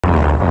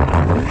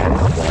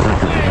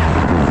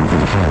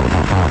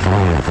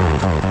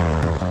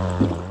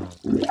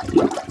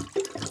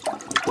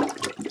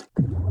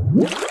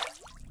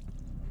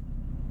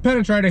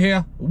Penetrator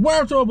here.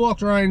 We're up to a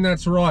blocked rain,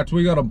 that's right.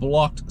 We got a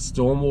blocked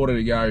stormwater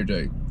to go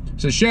do.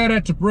 So shout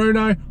out to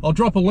Bruno. I'll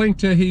drop a link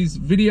to his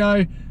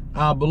video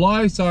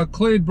below. So I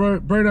cleared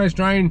Bruno's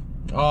drain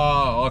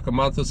like a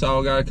month or so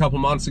ago, a couple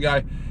of months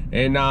ago.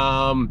 And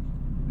now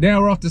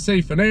we're off to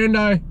see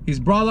Fernando, his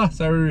brother.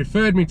 So he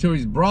referred me to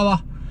his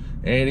brother.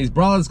 And his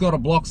brother's got a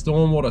blocked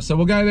stormwater. So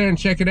we'll go there and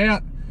check it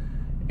out.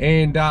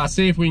 And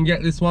see if we can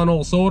get this one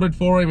all sorted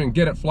for him and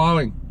get it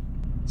flowing.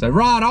 So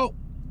righto,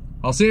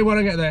 I'll see you when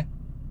I get there.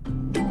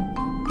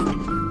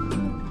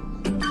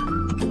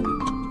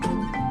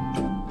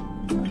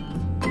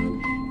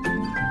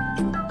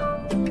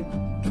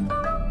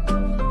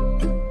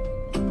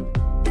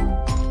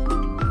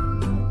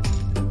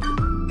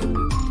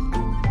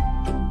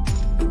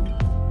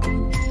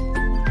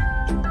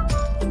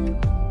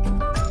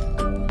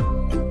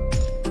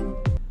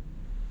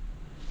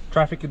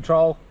 Traffic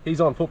control,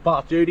 he's on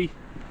footpath duty.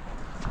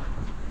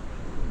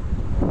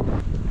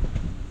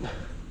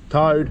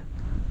 Toad.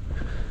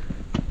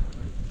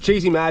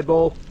 Cheesy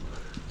madball.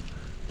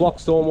 Blocked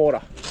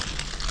stormwater.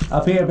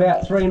 Up here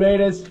about 3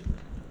 meters.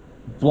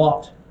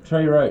 Blocked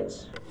tree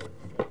roots.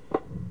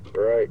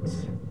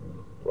 Roots.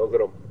 Look at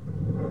them.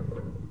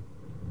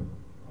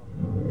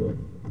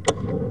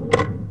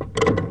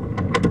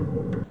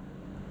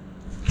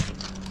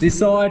 This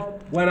side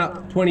went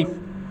up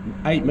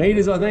 28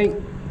 meters, I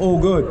think. All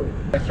good.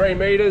 3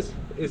 meters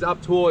is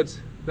up towards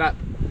that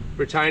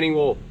retaining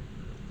wall.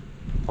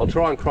 I'll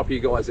try and crop you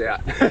guys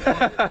out.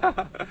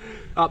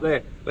 Up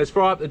there. Let's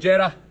fry up the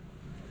jetter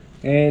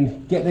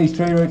and get these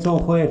tree roots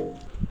all cleared.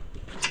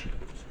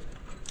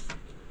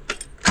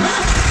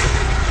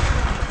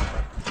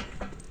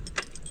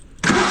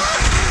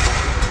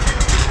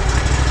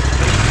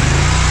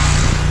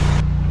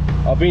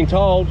 I've been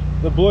told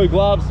the blue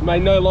gloves may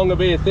no longer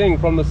be a thing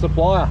from the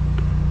supplier,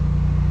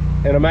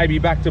 and it may be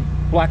back to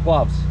black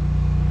gloves.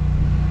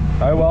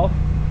 Oh well.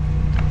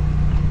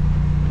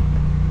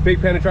 Big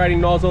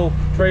penetrating nozzle,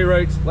 tree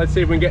roots. Let's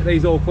see if we can get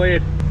these all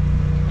cleared.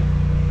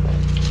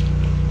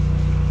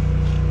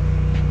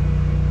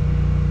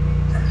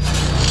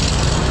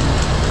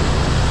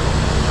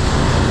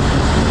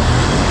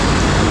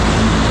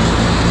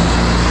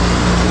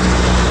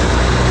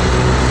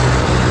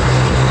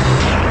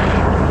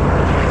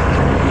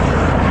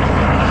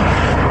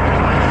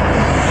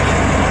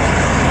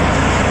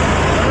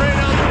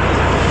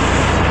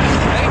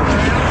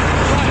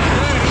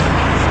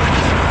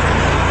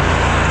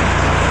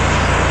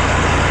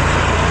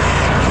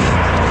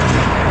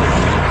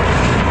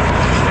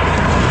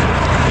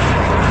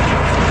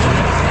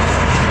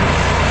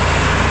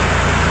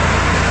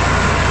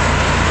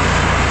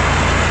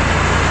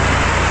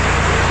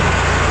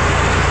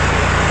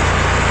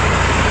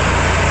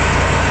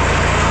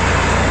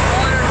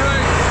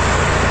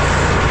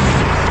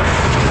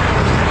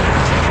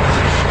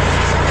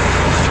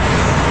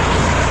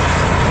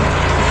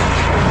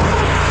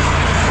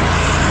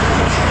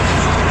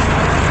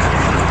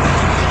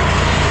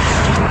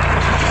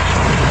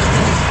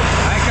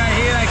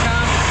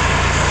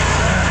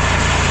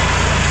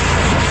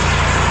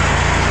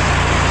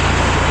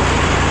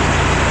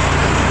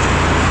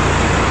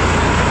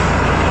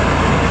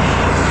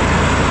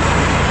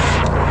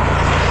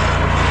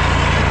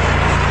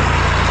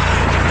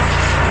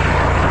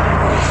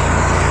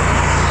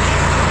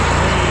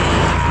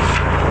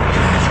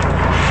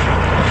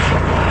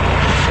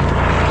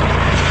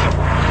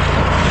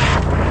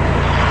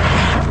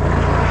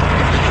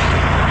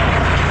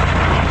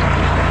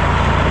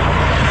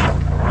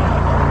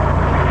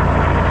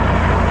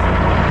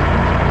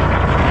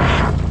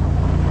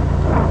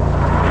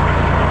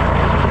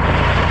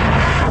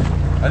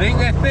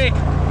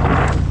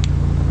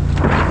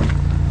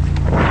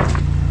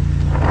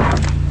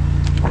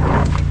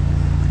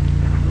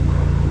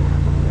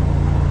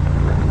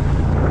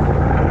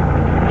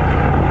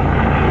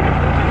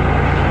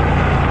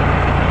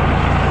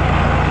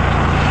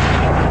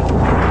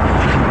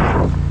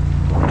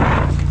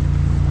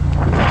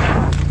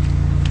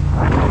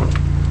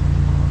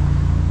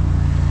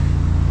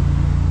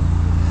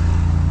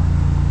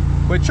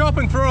 We're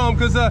chopping through them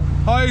because the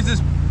hose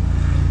is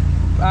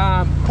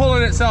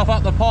pulling itself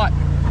up the pipe.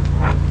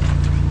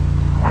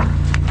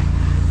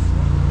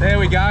 There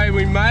we go.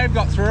 We may have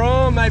got through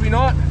them, maybe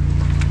not.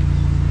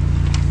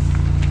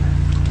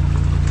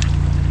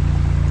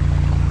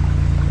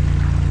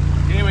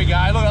 Here we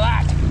go. Look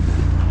at that.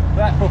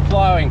 That for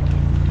flowing.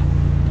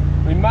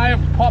 We may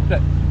have popped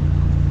it.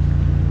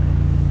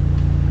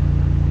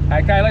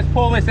 Okay, let's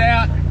pull this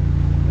out.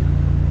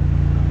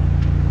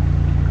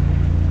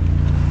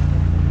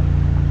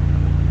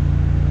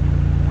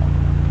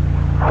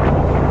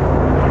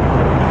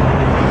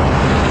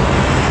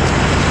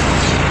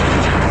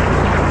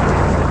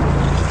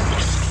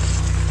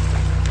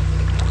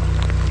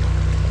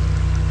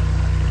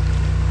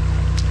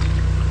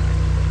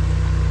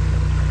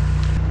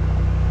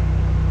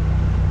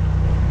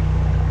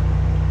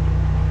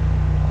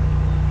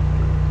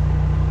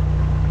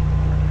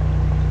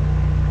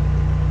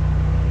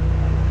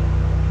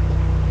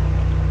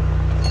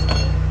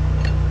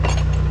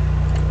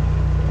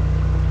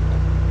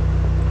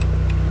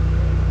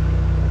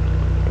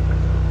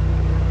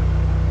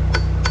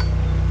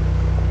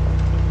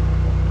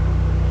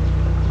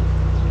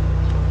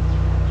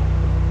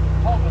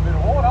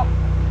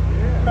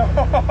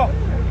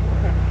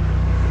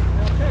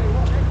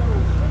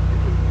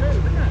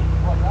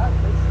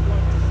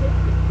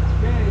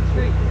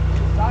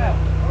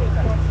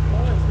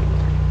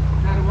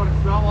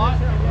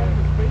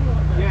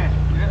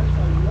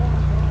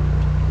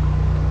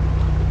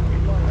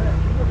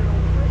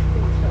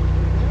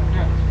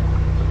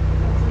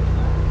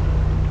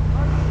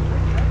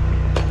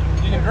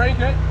 can drink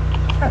it.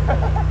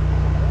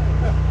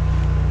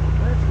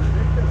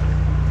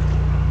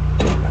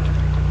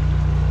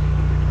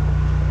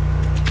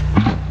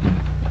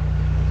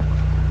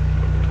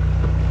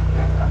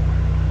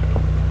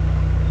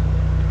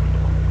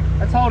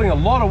 That's holding a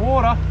lot of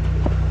water.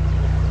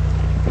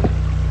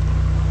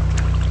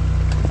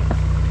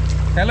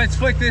 Okay, let's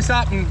flick this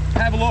up and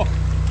have a look.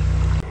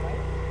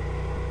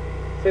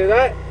 See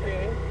that?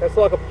 Yeah. That's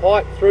like a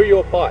pipe through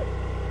your pipe.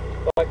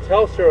 Like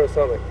Telstra or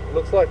something. It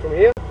looks like from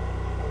here.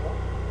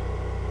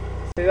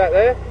 See that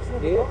there?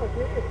 Yeah.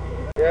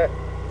 Yeah.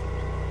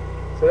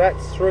 So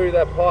that's through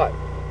that pipe.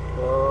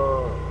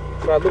 Oh.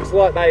 So it looks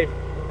like they've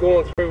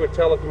gone through with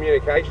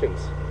telecommunications.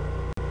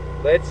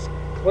 Let's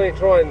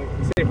try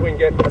and see if we can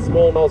get a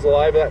small nozzle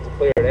over that to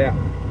clear it out.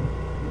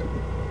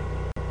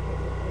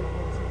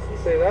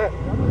 See that?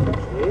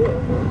 Yeah.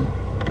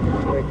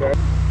 Okay.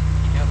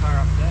 How far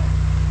up there?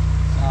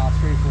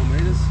 3 or 4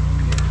 metres.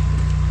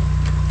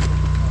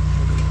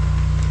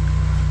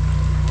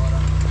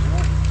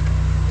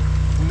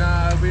 No,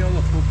 it'll be on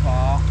the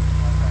footpath.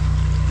 Okay.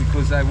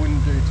 Because they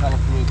wouldn't do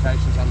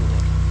telecommunications under the.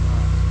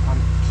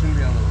 Shouldn't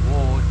be under the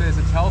wall. If there's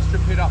a Telstra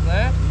pit up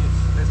there,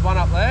 yes. There's one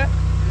up there.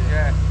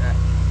 Yeah. Yeah.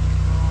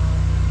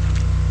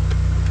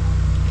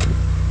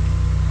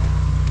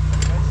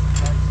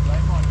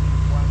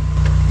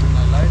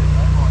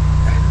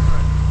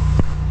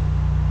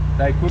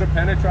 They could have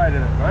penetrated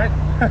it, mate.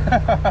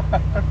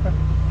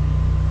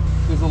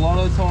 Because a lot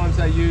of the times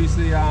they use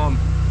the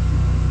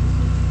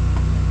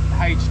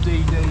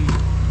HDD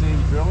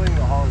drilling,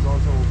 the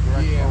horizontal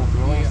directional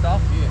drilling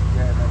stuff. Yeah,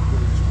 yeah, they could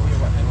have just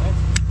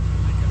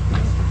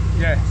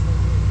yeah.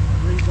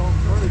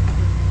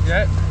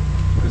 Yeah,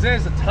 because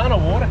there's a ton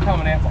of water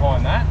coming out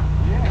behind that.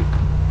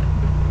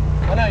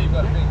 Yeah. I know you've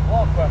got a big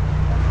block, but.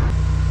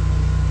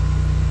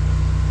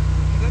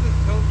 Is that a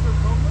Telstra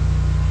problem?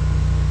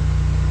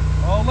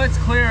 Well, let's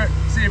clear it,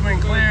 see if we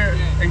can clear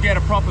it and get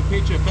a proper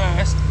picture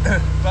first.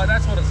 But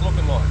that's what it's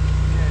looking like.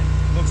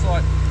 Yeah. Looks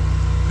like,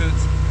 because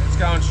it's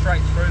going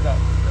straight through the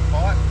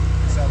pipe,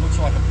 so it looks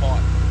like a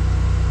pipe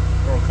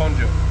or a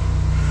conduit.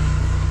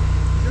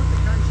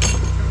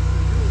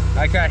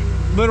 Okay,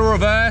 little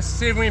reverse,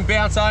 see if we can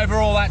bounce over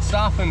all that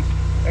stuff and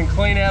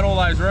clean out all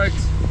those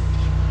roots.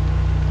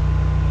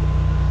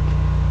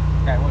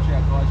 Okay, watch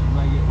out guys, you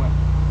may get wet.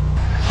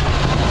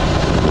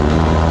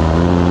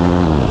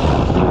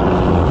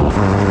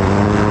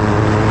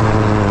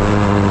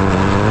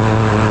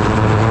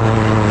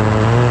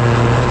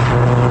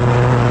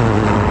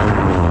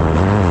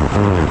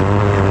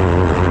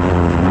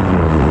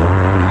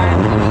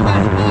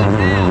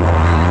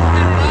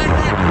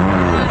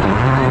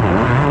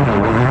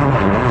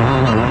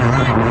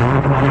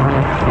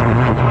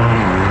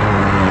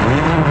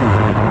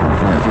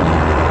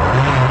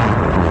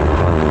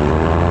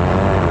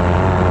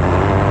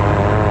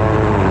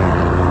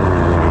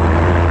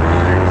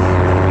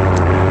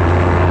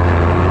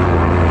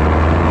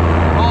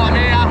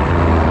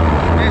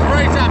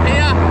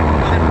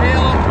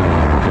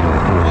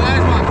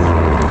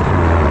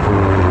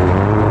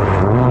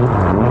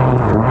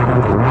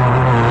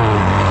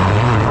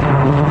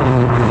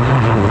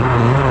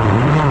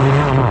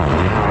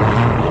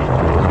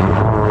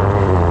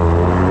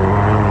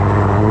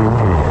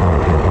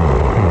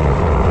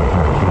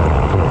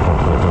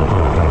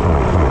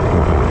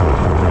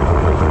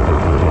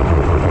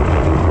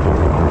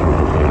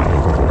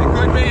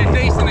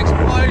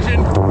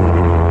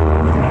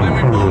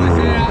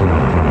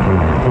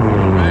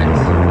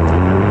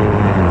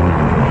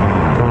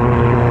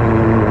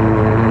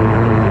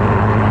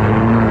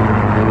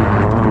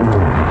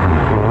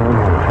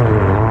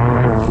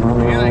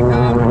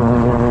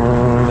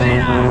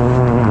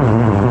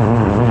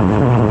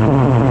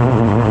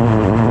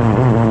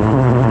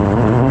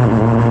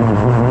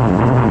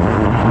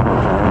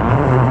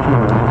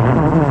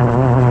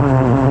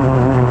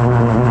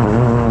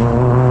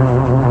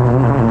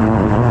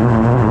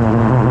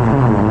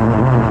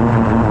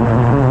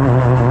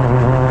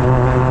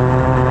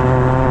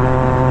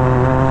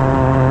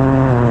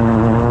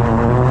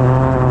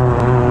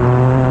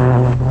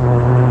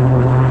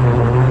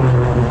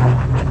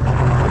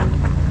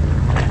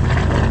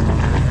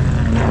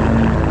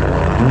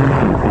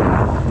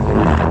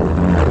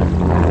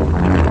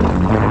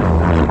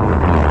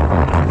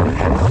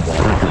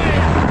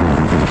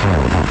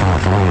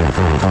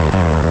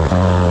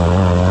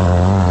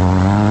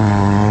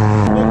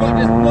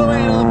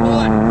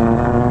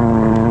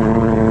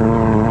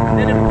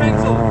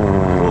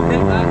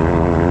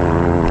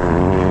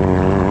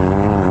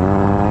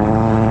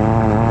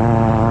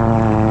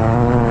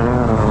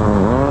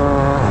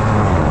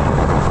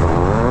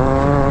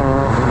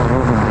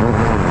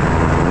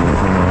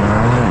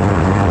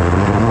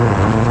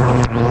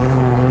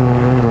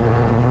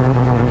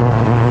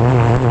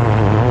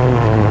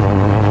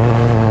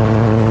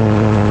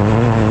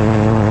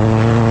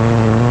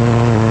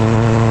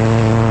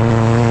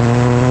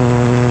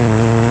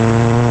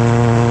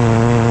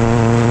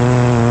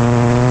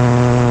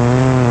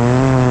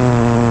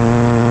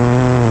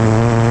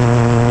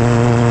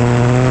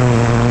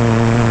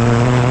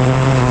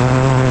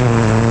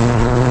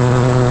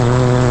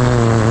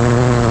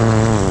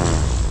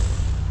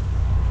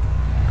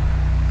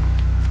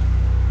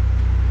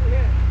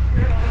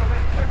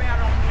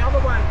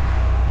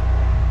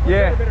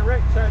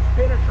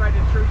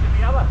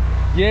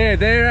 Yeah,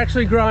 they're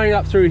actually growing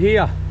up through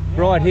here,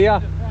 right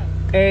here,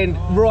 and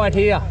right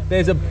here.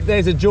 There's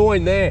a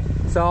join there.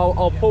 So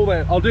I'll pull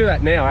that. I'll do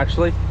that now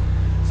actually.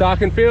 So I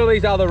can feel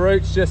these other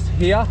roots just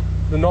here.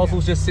 The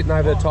nozzle's just sitting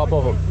over the top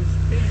of them. It was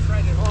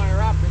penetrated higher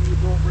up and you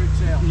brought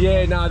roots out.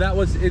 Yeah, no, that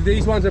was.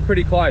 These ones are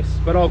pretty close,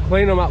 but I'll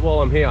clean them up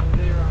while I'm here.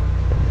 Yeah.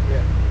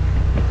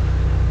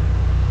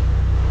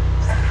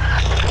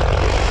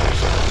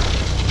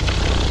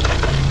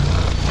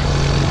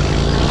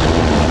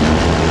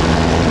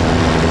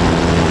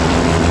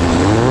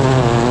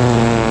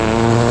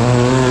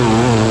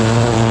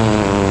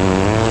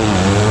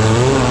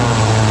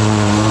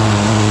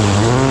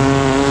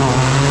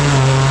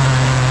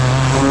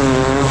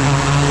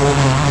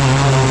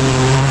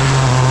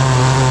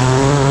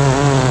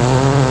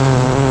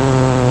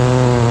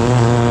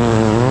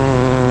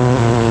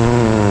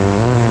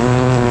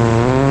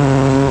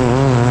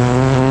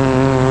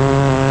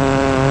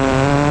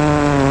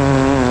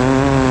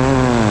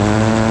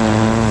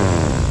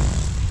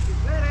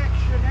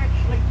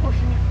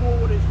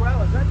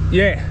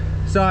 Yeah,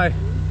 so,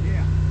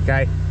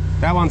 okay,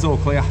 that one's all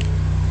clear.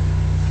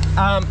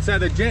 So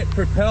the jet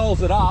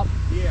propels it up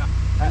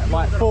at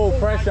like full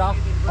pressure.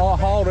 I'll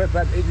hold it,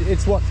 but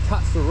it's what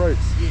cuts the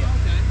roots.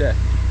 Yeah.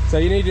 So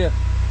you need to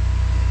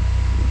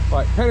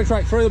like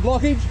penetrate through the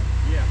blockage,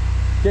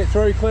 get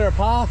through, clear a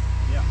path,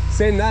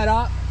 send that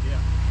up,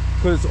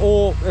 because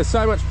there's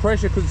so much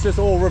pressure because it's just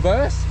all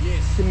reverse.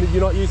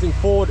 You're not using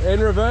forward and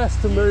reverse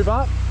to move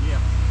up,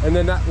 and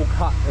then that will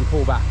cut and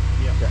pull back.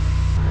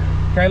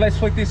 Okay, let's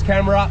flick this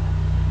camera up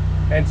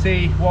and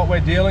see what we're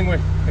dealing with.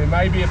 There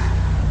may be a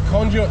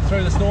conduit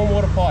through the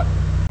stormwater pipe.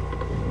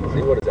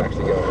 See what is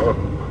actually going on.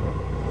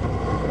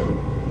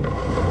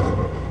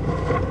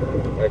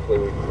 Hopefully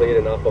we've cleared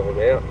enough of them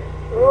out.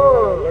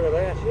 Oh, look at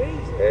that.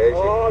 Jeez.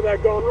 Oh,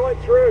 they've gone right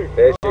through.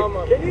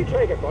 Can you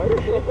take a photo?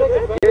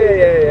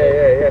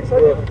 Yeah.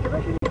 So do you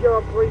reckon you go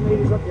up 3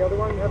 metres up the other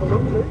one and have a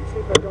look too? See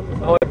if they've gone the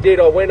same? I did.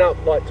 I went up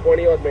like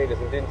 20 odd metres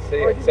and didn't see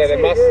it. So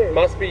there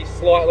must be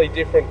slightly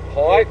different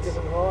heights.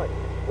 Different height.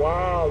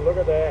 Wow, look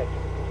at that.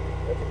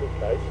 That's a good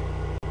case.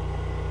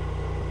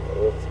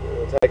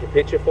 We'll take a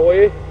picture for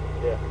you.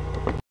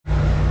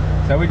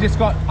 So we just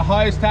got a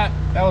hose tap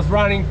that was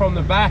running from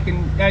the back,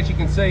 and as you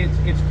can see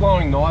it's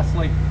flowing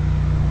nicely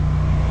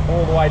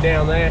all the way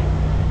down there.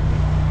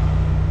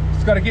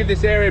 Just got to give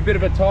this area a bit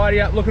of a tidy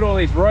up. Look at all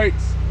these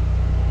roots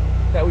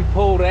that we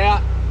pulled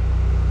out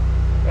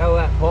of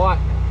that pipe.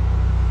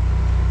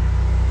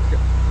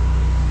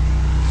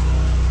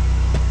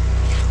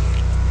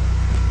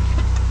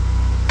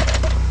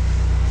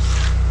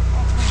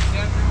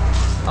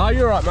 Oh,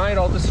 you're right, mate.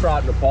 I'll just throw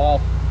it in the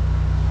pile.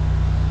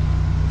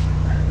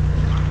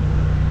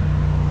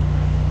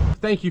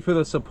 Thank you for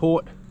the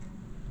support.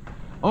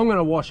 I'm going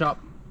to wash up.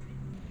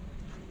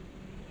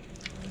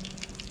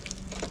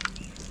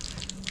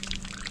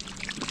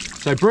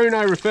 So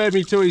Bruno referred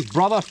me to his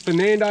brother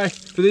Fernando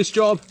for this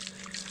job.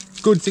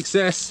 Good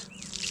success.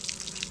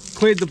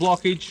 Cleared the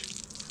blockage.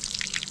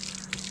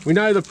 We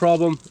know the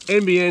problem.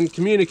 NBN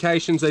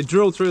communications, they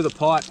drill through the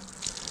pipe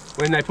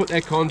when they put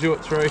their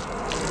conduit through.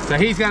 So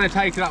he's going to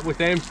take it up with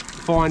them,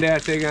 find out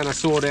if they're going to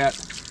sort out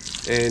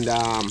and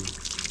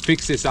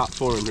fix this up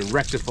for him and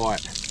rectify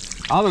it.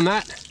 Other than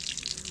that,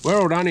 we're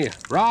all done here.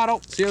 Right,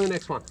 see you on the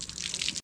next one.